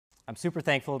I'm super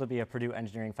thankful to be a Purdue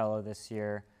Engineering Fellow this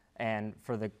year and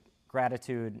for the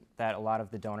gratitude that a lot of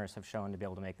the donors have shown to be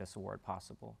able to make this award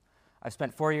possible. I've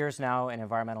spent 4 years now in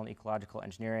environmental and ecological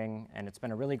engineering, and it's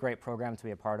been a really great program to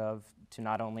be a part of, to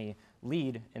not only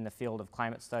lead in the field of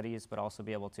climate studies, but also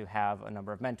be able to have a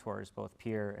number of mentors, both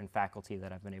peer and faculty,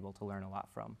 that I've been able to learn a lot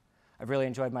from. I've really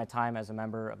enjoyed my time as a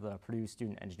member of the Purdue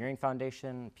Student Engineering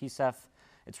Foundation, PSEF.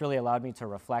 It's really allowed me to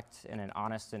reflect in an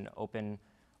honest and open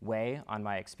way on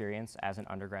my experience as an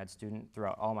undergrad student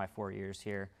throughout all my 4 years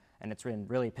here, and it's been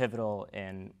really pivotal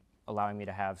in allowing me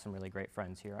to have some really great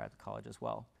friends here at the college as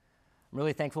well. I'm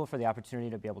really thankful for the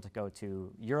opportunity to be able to go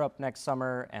to Europe next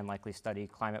summer and likely study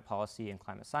climate policy and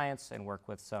climate science and work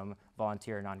with some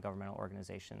volunteer non-governmental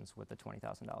organizations with the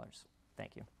 $20,000.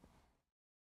 Thank you.